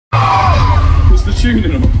tune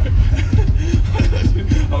in a way.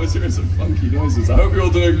 I was hearing some funky noises. I hope you're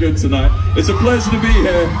all doing good tonight. It's a pleasure to be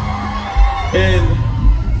here in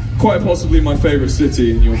quite possibly my favourite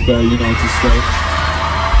city in your fair United States.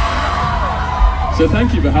 So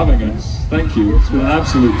thank you for having us. Thank you. It's been an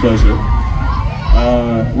absolute pleasure.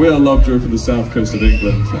 We are LoveJoy from the south coast of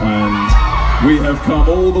England, and we have come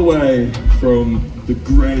all the way from the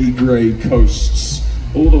grey coasts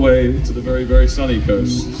all the way to the very, very sunny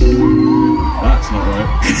coasts. That's not right.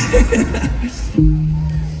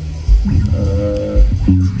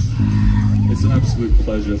 It's an absolute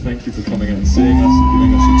pleasure. Thank you for coming out and seeing us and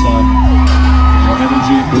giving us your time and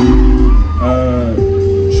energy.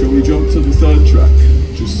 Shall we jump to the third track?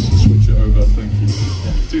 Just switch it over. Thank you.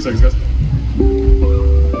 2 seconds, guys.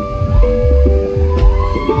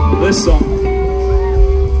 This song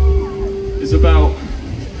is about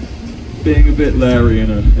being a bit Larry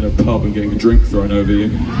in a pub and getting a drink thrown over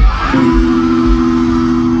you.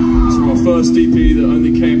 It's from our first EP that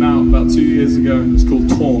only came out about 2 years ago. It's called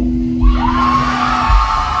Taunt.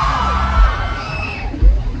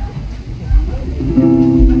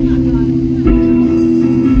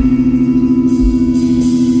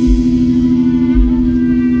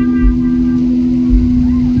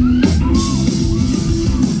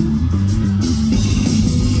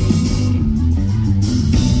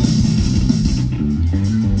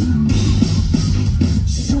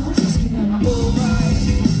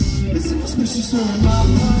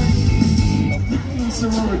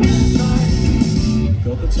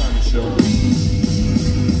 Got the time to show.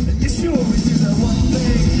 And you should always do that one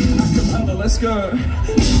thing. I come out, let's go.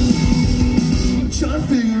 Trying to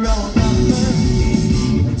figure out what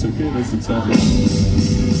happened. It's okay, that's the time.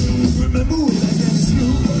 Remember when I got to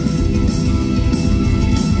school?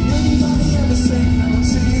 Anybody ever say no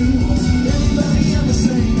to you? Anybody ever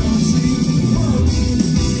say no to you?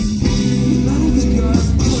 I don't think I have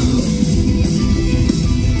a clue.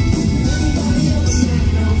 Anybody ever say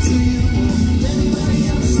no to you? Anybody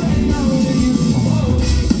ever say no to you?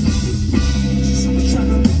 Just trying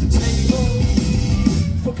to make the table.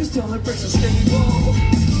 Focused on the bricks are stable.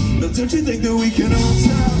 But don't you think that we can all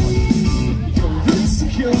tell? You're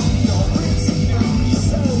insecure, you're insecure.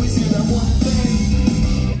 I always do that one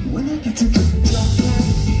thing. When I get to drink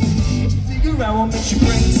chocolate, figure out what makes your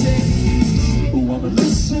brain tick. Oh, I'm a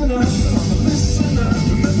listener, I'm a listener.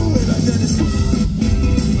 Remember when I did this?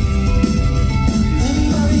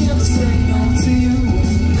 Anybody ever say no to you?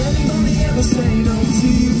 Anybody ever say no to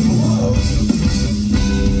you? Whoa.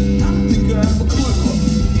 I don't think I have a clue.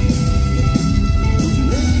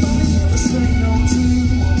 Anybody ever say no to you?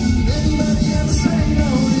 Anybody ever say no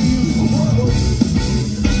to you? Whoa.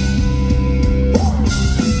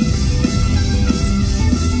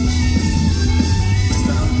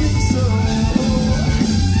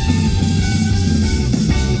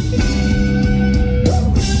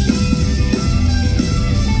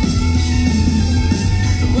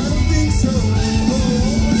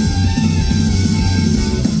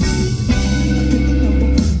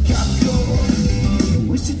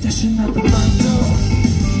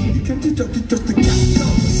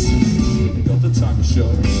 Something so.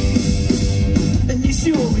 And you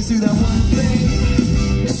should always do that one thing.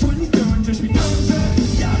 It's when you go and just be done that.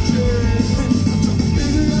 Gotcha. I'm trying to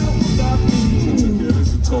figure out what that means. It's okay,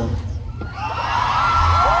 it's a talk.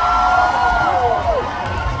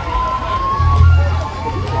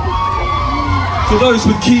 For those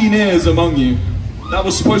with keen ears among you, that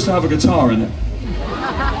was supposed to have a guitar in it.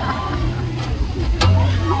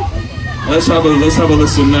 Let's have a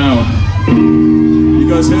listen now. You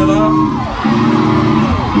guys hear that?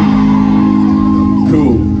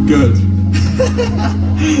 Cool, good.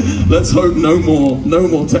 Let's hope no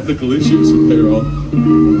more technical issues from here on.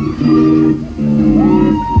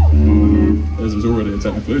 There's already a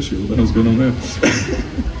technical issue. What the hell's going on there?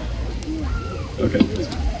 Okay.